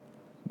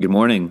Good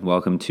morning.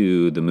 Welcome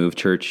to the Move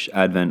Church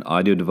Advent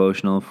audio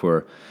devotional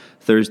for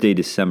Thursday,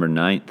 December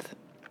 9th.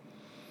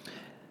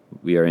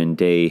 We are in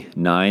day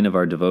 9 of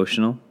our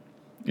devotional,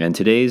 and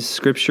today's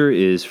scripture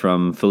is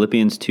from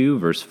Philippians 2,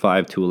 verse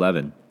 5 to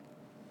 11.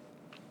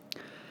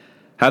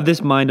 Have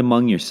this mind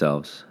among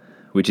yourselves,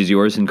 which is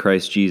yours in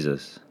Christ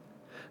Jesus,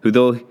 who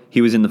though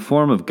he was in the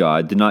form of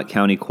God, did not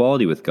count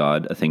equality with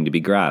God a thing to be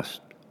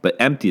grasped, but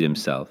emptied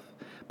himself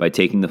by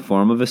taking the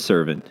form of a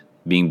servant,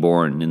 being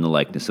born in the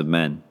likeness of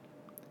men.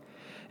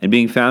 And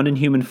being found in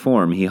human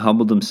form, he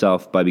humbled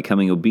himself by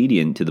becoming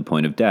obedient to the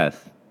point of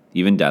death,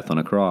 even death on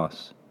a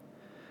cross.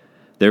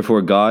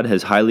 Therefore God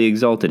has highly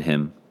exalted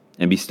him,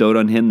 and bestowed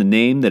on him the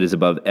name that is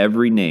above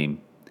every name,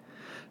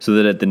 so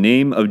that at the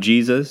name of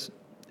Jesus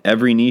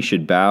every knee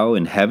should bow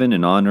in heaven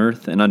and on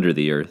earth and under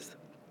the earth,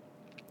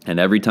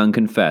 and every tongue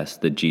confess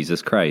that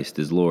Jesus Christ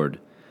is Lord,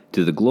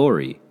 to the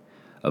glory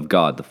of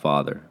God the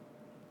Father.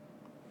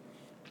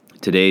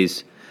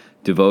 Today's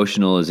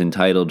devotional is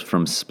entitled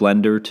From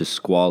Splendor to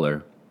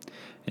Squalor,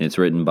 and it's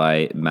written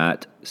by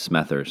Matt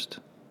Smethurst.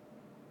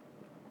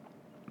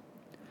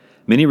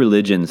 Many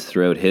religions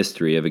throughout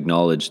history have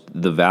acknowledged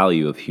the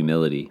value of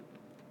humility.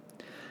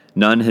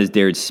 None has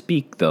dared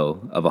speak,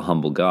 though, of a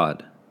humble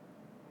God.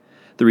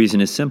 The reason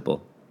is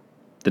simple.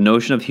 The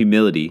notion of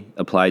humility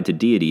applied to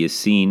deity is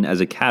seen as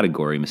a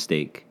category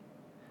mistake.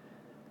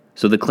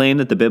 So the claim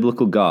that the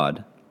biblical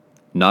God,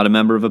 not a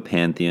member of a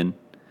pantheon,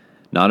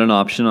 not an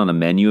option on a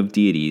menu of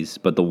deities,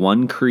 but the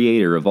one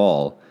creator of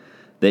all,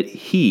 that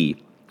he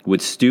would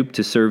stoop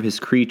to serve his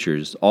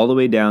creatures all the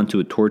way down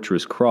to a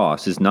torturous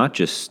cross is not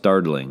just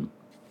startling,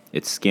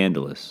 it's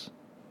scandalous.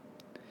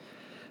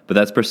 But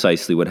that's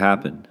precisely what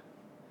happened.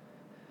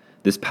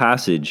 This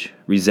passage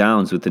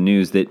resounds with the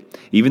news that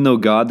even though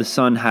God the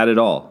Son had it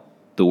all,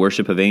 the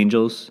worship of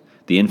angels,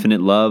 the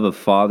infinite love of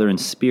Father and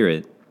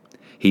Spirit,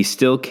 he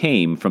still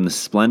came from the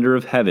splendor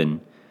of heaven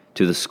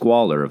to the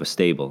squalor of a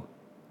stable.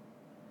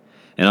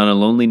 And on a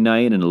lonely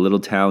night in a little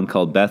town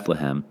called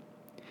Bethlehem,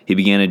 he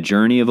began a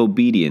journey of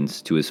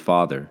obedience to his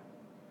Father,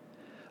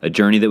 a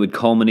journey that would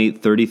culminate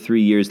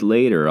 33 years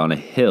later on a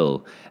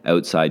hill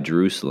outside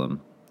Jerusalem,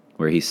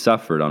 where he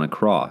suffered on a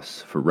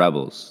cross for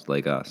rebels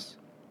like us.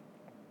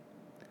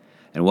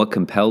 And what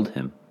compelled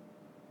him?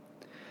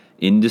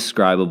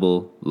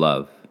 Indescribable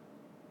love.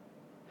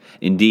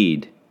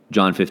 Indeed,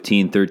 John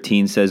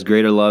 15:13 says,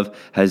 "Greater love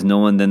has no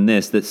one than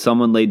this, that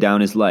someone lay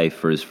down his life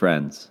for his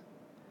friends."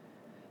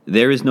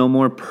 There is no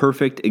more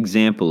perfect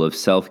example of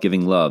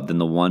self-giving love than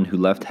the one who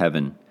left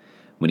heaven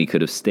when he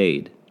could have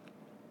stayed,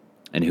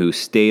 and who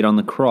stayed on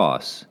the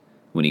cross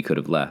when he could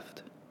have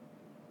left.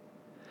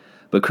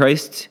 But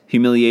Christ's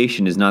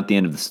humiliation is not the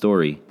end of the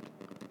story.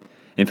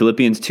 In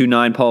Philippians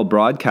 2:9, Paul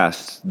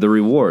broadcasts the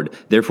reward.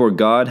 Therefore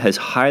God has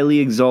highly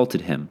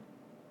exalted him.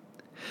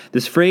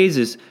 This phrase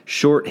is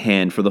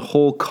shorthand for the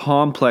whole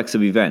complex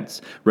of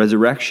events: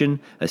 resurrection,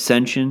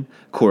 ascension,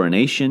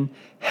 coronation,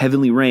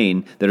 heavenly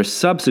reign that are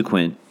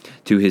subsequent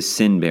to his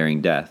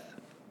sin-bearing death.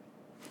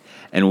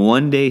 And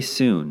one day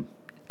soon,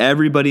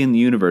 everybody in the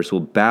universe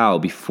will bow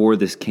before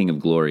this King of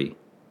glory.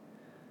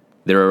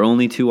 There are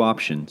only two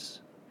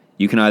options.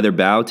 You can either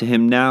bow to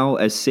him now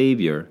as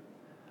Savior,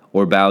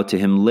 or bow to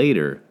him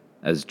later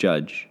as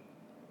Judge.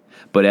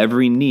 But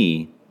every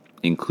knee,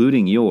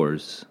 including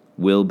yours,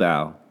 will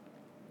bow.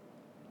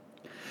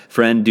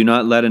 Friend, do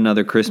not let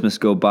another Christmas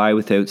go by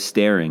without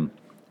staring,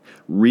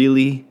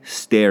 really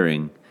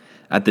staring,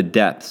 at the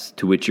depths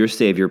to which your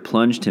Savior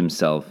plunged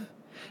himself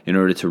in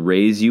order to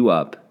raise you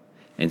up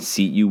and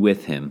seat you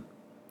with him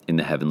in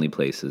the heavenly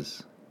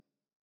places.